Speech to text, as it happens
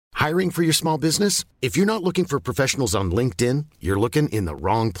Hiring for your small business? If you're not looking for professionals on LinkedIn, you're looking in the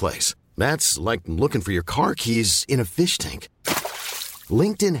wrong place. That's like looking for your car keys in a fish tank.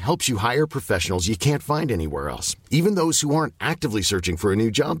 LinkedIn helps you hire professionals you can't find anywhere else, even those who aren't actively searching for a new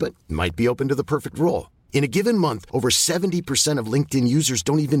job but might be open to the perfect role. In a given month, over 70% of LinkedIn users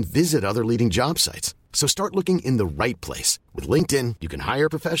don't even visit other leading job sites. So start looking in the right place. With LinkedIn, you can hire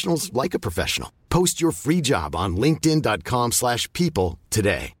professionals like a professional. Post your free job on linkedin.com/people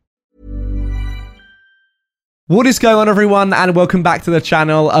today. What is going on, everyone, and welcome back to the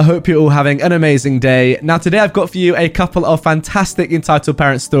channel. I hope you're all having an amazing day. Now, today I've got for you a couple of fantastic entitled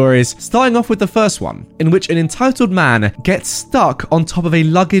parent stories, starting off with the first one, in which an entitled man gets stuck on top of a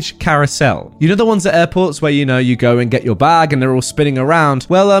luggage carousel. You know the ones at airports where, you go and get your bag and they're all spinning around?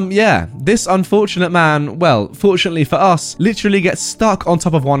 Well, yeah, this unfortunate man, well, fortunately for us, literally gets stuck on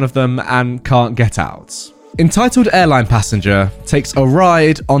top of one of them and can't get out. Entitled airline passenger takes a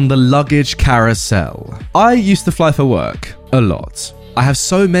ride on the luggage carousel. I used to fly for work a lot. I have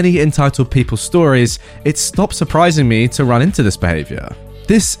so many entitled people stories, it stopped surprising me to run into this behavior.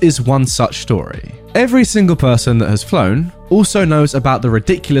 This is one such story. Every single person that has flown also knows about the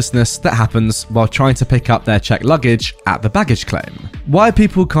ridiculousness that happens while trying to pick up their checked luggage at the baggage claim. Why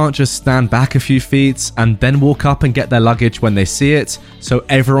people can't just stand back a few feet and then walk up and get their luggage when they see it, so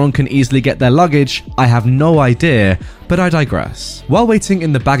everyone can easily get their luggage, I have no idea, but I digress. While waiting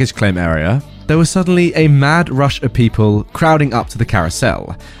in the baggage claim area, there was suddenly a mad rush of people crowding up to the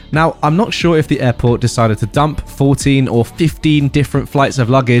carousel. Now, I'm not sure if the airport decided to dump 14 or 15 different flights of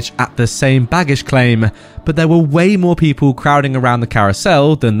luggage at the same baggage claim, but there were way more people crowding around the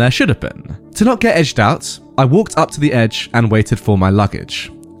carousel than there should have been. To not get edged out, I walked up to the edge and waited for my luggage.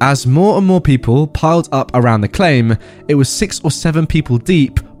 As more and more people piled up around the claim, it was 6 or 7 people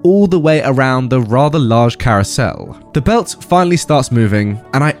deep all the way around the rather large carousel. The belt finally starts moving,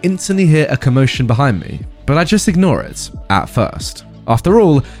 and I instantly hear a commotion behind me, but I just ignore it at first. After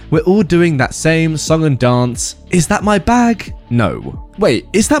all, we're all doing that same song and dance. Is that my bag? No. Wait,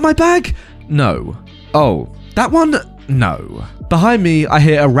 is that my bag? No. Oh, that one? No. Behind me, I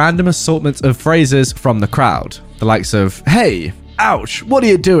hear a random assortment of phrases from the crowd. The likes of, hey, ouch, what are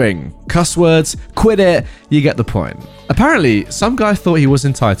you doing? Cuss words, quit it, you get the point. Apparently, some guy thought he was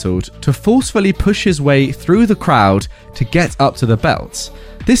entitled to forcefully push his way through the crowd to get up to the belt.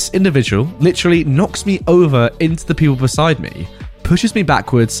 This individual literally knocks me over into the people beside me, pushes me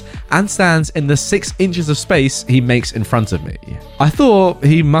backwards, and stands in the 6 inches of space he makes in front of me. I thought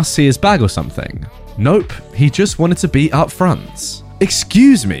he must see his bag or something. Nope, he just wanted to be up front.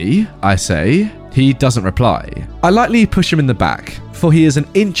 Excuse me, I say. He doesn't reply. I lightly push him in the back, for he is an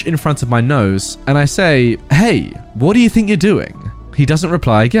inch in front of my nose, and I say, hey, what do you think you're doing? He doesn't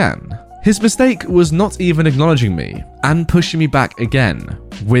reply again. His mistake was not even acknowledging me, and pushing me back again,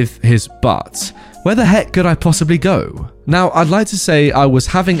 with his butt. Where the heck could I possibly go? Now, I'd like to say I was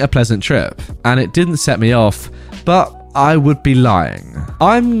having a pleasant trip, and it didn't set me off, but I would be lying.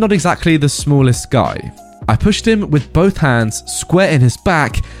 I'm not exactly the smallest guy. I pushed him with both hands square in his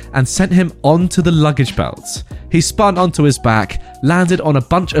back and sent him onto the luggage belt. He spun onto his back, landed on a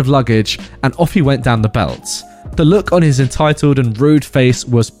bunch of luggage, and off he went down the belt. The look on his entitled and rude face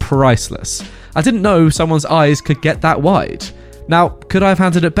was priceless. I didn't know someone's eyes could get that wide. Now, could I have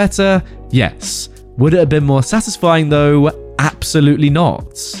handled it better? Yes. Would it have been more satisfying though? Absolutely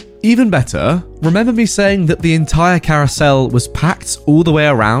not. Even better, remember me saying that the entire carousel was packed all the way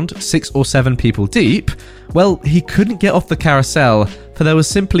around, 6 or 7 people deep? Well, he couldn't get off the carousel, for there was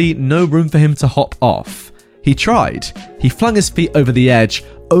simply no room for him to hop off. He tried. He flung his feet over the edge,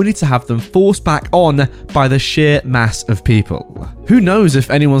 only to have them forced back on by the sheer mass of people. Who knows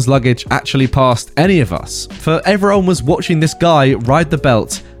if anyone's luggage actually passed any of us, for everyone was watching this guy ride the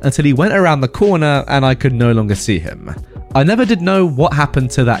belt until he went around the corner and I could no longer see him. I never did know what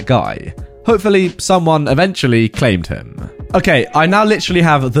happened to that guy. Hopefully, someone eventually claimed him. Okay, I now literally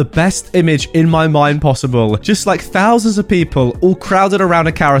have the best image in my mind possible. Just like thousands of people all crowded around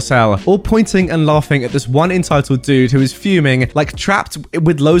a carousel, all pointing and laughing at this one entitled dude who is fuming, like trapped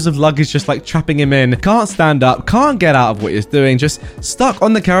with loads of luggage just like trapping him in. Can't stand up, can't get out of what he's doing, just stuck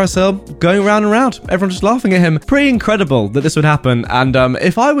on the carousel, going round and round. Everyone just laughing at him. Pretty incredible that this would happen. And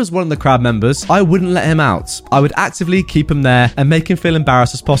if I was one of the crowd members, I wouldn't let him out. I would actively keep him there and make him feel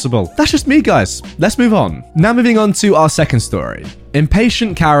embarrassed as possible. That's just me, guys. Let's move on. Now moving on to our second story.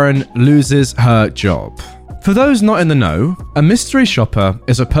 Impatient Karen loses her job. For those not in the know, a mystery shopper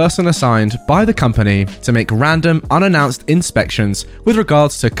is a person assigned by the company to make random, unannounced inspections with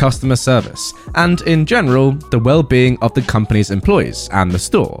regards to customer service and, in general, the well-being of the company's employees and the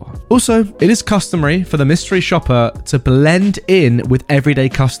store. Also, it is customary for the mystery shopper to blend in with everyday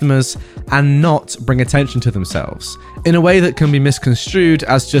customers and not bring attention to themselves, in a way that can be misconstrued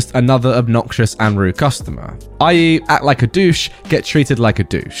as just another obnoxious and rude customer. I.e., act like a douche, get treated like a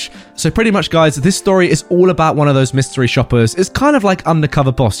douche. So pretty much, guys, this story is all about one of those mystery shoppers. It's kind of like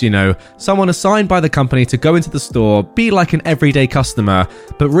undercover boss, you know, someone assigned by the company to go into the store, be like an everyday customer,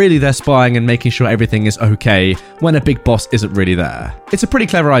 but really they're spying and making sure everything is okay when a big boss isn't really there. It's a pretty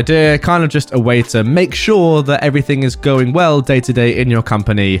clever idea, kind of just a way to make sure that everything is going well day to day in your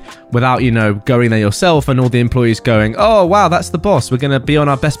company without, you know, going there yourself and all the employees going, oh wow, that's the boss, we're going to be on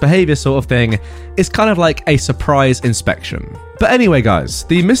our best behavior sort of thing. It's kind of like a surprise inspection. But anyway, guys,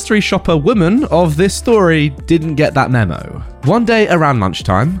 the mystery shopper woman of this story didn't get that memo. One day around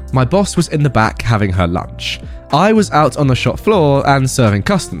lunchtime, my boss was in the back having her lunch. I was out on the shop floor and serving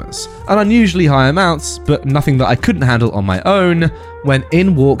customers, an unusually high amount, but nothing that I couldn't handle on my own, when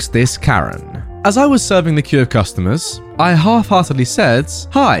in walks this Karen. As I was serving the queue of customers, I half-heartedly said,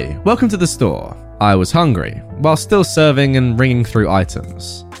 "Hi, welcome to the store." I was hungry, while still serving and ringing through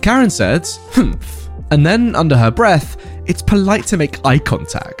items. Karen said, "Humph," and then under her breath, "It's polite to make eye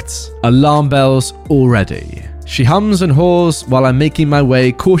contact." Alarm bells already. She hums and haws while I'm making my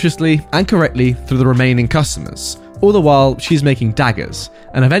way cautiously and correctly through the remaining customers. All the while, she's making daggers,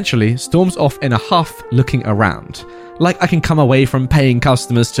 and eventually storms off in a huff looking around. Like I can come away from paying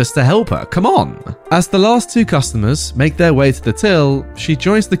customers just to help her, come on. As the last two customers make their way to the till, she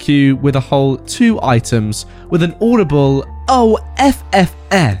joins the queue with a whole 2 items with an audible, "Oh,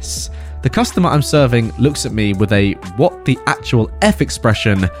 FFS." The customer I'm serving looks at me with a "what the actual F"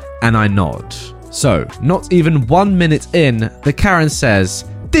 expression, and I nod. So, not even 1 minute in, the Karen says,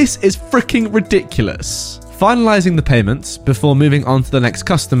 "This is freaking ridiculous." Finalizing the payment before moving on to the next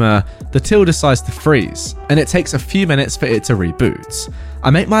customer, the till decides to freeze, and it takes a few minutes for it to reboot.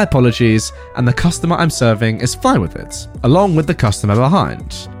 I make my apologies, and the customer I'm serving is fine with it, along with the customer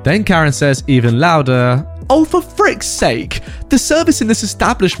behind. Then Karen says even louder, "Oh, for frick's sake, the service in this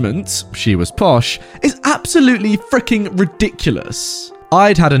establishment," she was posh, "is absolutely freaking ridiculous."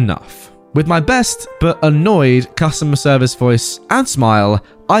 I'd had enough. With my best but annoyed customer service voice and smile,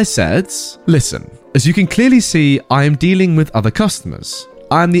 I said, "Listen, as you can clearly see, I am dealing with other customers.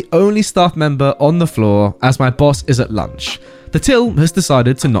 I am the only staff member on the floor as my boss is at lunch. The till has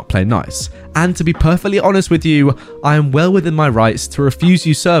decided to not play nice, and to be perfectly honest with you, I am well within my rights to refuse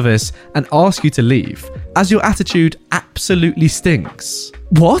you service and ask you to leave, as your attitude absolutely stinks."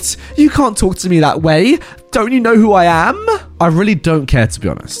 "What? You can't talk to me that way. Don't you know who I am?" I really don't care, to be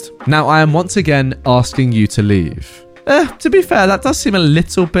honest. Now I am once again asking you to leave. To be fair, that does seem a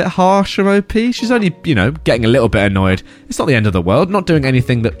little bit harsh from OP. She's only, getting a little bit annoyed. It's not the end of the world, not doing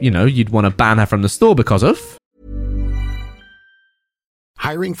anything that, you'd want to ban her from the store because of.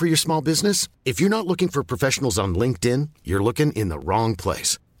 Hiring for your small business? If you're not looking for professionals on LinkedIn, you're looking in the wrong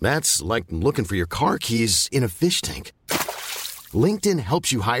place. That's like looking for your car keys in a fish tank. LinkedIn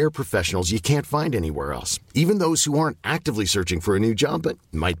helps you hire professionals you can't find anywhere else, even those who aren't actively searching for a new job but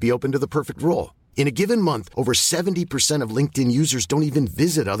might be open to the perfect role. In a given month, over 70% of LinkedIn users don't even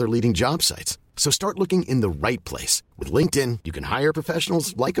visit other leading job sites. So start looking in the right place. With LinkedIn, you can hire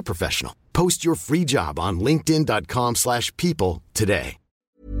professionals like a professional. Post your free job on linkedin.com/people today.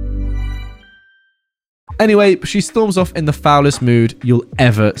 Anyway, she storms off in the foulest mood you'll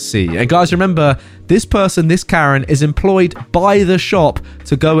ever see. And guys, remember, this person, this Karen, is employed by the shop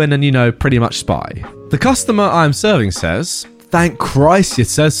to go in and, pretty much spy. The customer I'm serving says, "Thank Christ you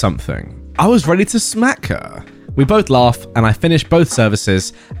said something. I was ready to smack her." We both laugh, and I finish both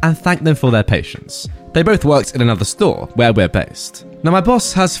services and thank them for their patience. They both worked in another store where we're based. Now my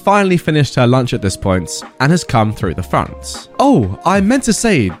boss has finally finished her lunch at this point and has come through the front. "Oh, I meant to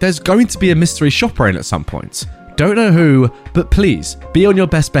say, there's going to be a mystery shopper in at some point. Don't know who, but please, be on your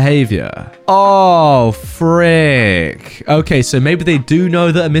best behavior." Oh, frick. Okay, so maybe they do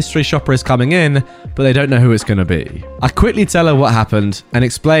know that a mystery shopper is coming in, but they don't know who it's going to be. I quickly tell her what happened and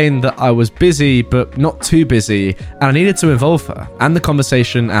explain that I was busy, but not too busy, and I needed to involve her and the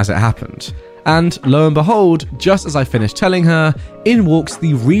conversation as it happened. And lo and behold, just as I finished telling her, in walks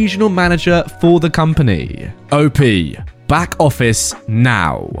the regional manager for the company. OP. Back office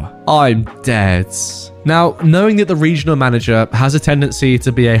now. I'm dead. Now, knowing that the regional manager has a tendency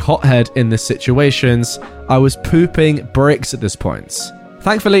to be a hothead in these situations, I was pooping bricks at this point.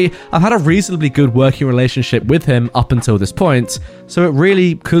 Thankfully, I've had a reasonably good working relationship with him up until this point, so it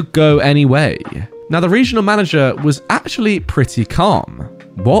really could go any way. Now, the regional manager was actually pretty calm.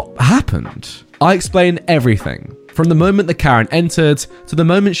 What happened? I explained everything, from the moment the Karen entered to the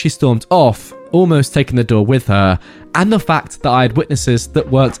moment she stormed off, almost taking the door with her, and the fact that I had witnesses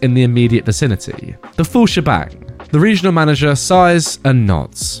that worked in the immediate vicinity. The full shebang. The regional manager sighs and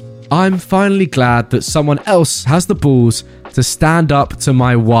nods. I'm finally glad that someone else has the balls to stand up to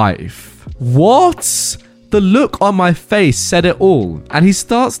my wife. What? The look on my face said it all, and he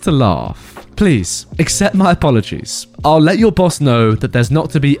starts to laugh. Please, accept my apologies. I'll let your boss know that there's not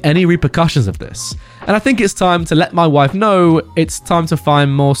to be any repercussions of this. And I think it's time to let my wife know it's time to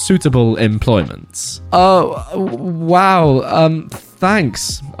find more suitable employment. Oh, wow,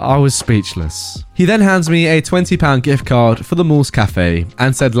 thanks. I was speechless. He then hands me a £20 gift card for the Mall's Cafe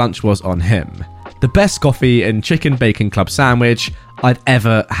and said lunch was on him. The best coffee and chicken bacon club sandwich I'd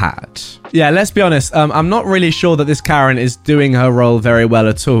ever had. Yeah, let's be honest, I'm not really sure that this Karen is doing her role very well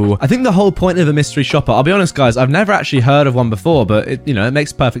at all. I think the whole point of a mystery shopper, I'll be honest guys, I've never actually heard of one before, but it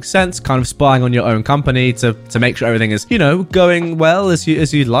makes perfect sense, kind of spying on your own company to make sure everything is, going well as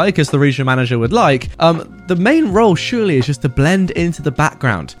you'd like, as the regional manager would like. The main role surely is just to blend into the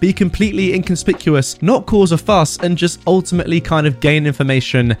background, be completely inconspicuous, not cause a fuss, and just ultimately kind of gain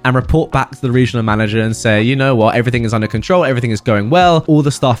information and report back to the regional manager and say, you know what, everything is under control, everything is going well, all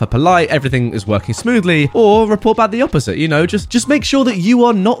the staff are polite, everything is working smoothly, or report back the opposite, just make sure that you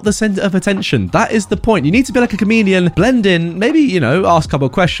are not the center of attention. That is the point. You need to be like a chameleon, blend in, maybe, ask a couple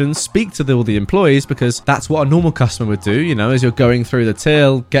of questions, speak to all the employees, because that's what a normal customer would do, as you're going through the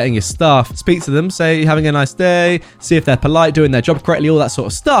till, getting your stuff, speak to them, say you're having a nice day, see if they're polite, doing their job correctly, all that sort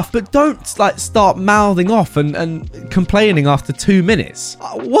of stuff, but don't start mouthing off and complaining after 2 minutes.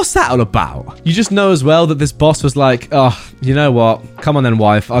 What's that all about? You just know as well that this boss was like, oh, you know what, come on then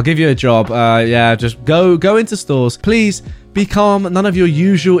wife, I'll give you a job, just go into stores, please. Be calm, none of your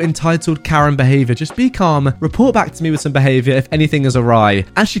usual entitled Karen behavior. Just be calm, report back to me with some behavior if anything is awry.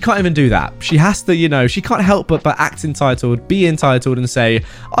 And she can't even do that. She has to, she can't help but act entitled, be entitled and say,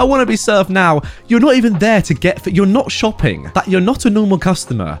 I want to be served now. You're not even there to you're not shopping. That you're not a normal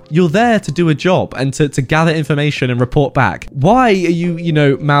customer. You're there to do a job and to gather information and report back. Why are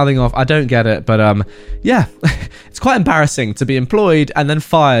you, mouthing off? I don't get it, but yeah, it's quite embarrassing to be employed and then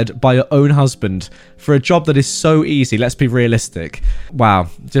fired by your own husband for a job that is so easy. Let's be realistic. Wow,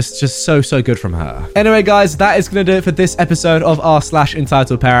 just so good from her. Anyway, guys, that is going to do it for this episode of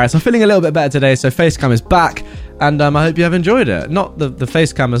r/entitled parents. I'm feeling a little bit better today, so Facecam is back, and I hope you have enjoyed it. Not the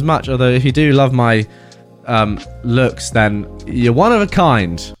Facecam as much, although if you do love my looks, then you're one of a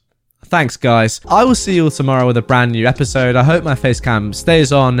kind. Thanks, guys. I will see you all tomorrow with a brand new episode. I hope my Facecam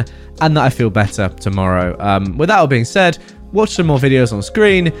stays on and that I feel better tomorrow. With that all being said, watch some more videos on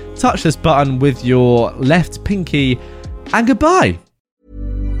screen, touch this button with your left pinky, and goodbye.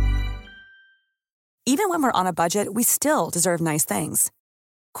 Even when we're on a budget, we still deserve nice things.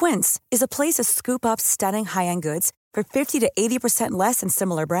 Quince is a place to scoop up stunning high-end goods for 50 to 80% less than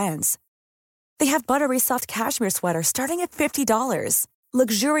similar brands. They have buttery soft cashmere sweaters starting at $50,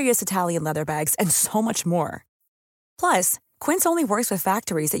 luxurious Italian leather bags, and so much more. Plus, Quince only works with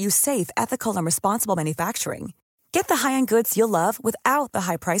factories that use safe, ethical, and responsible manufacturing. Get the high-end goods you'll love without the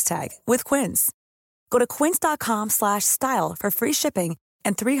high price tag with Quince. Go to quince.com/style for free shipping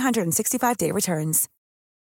and 365-day returns.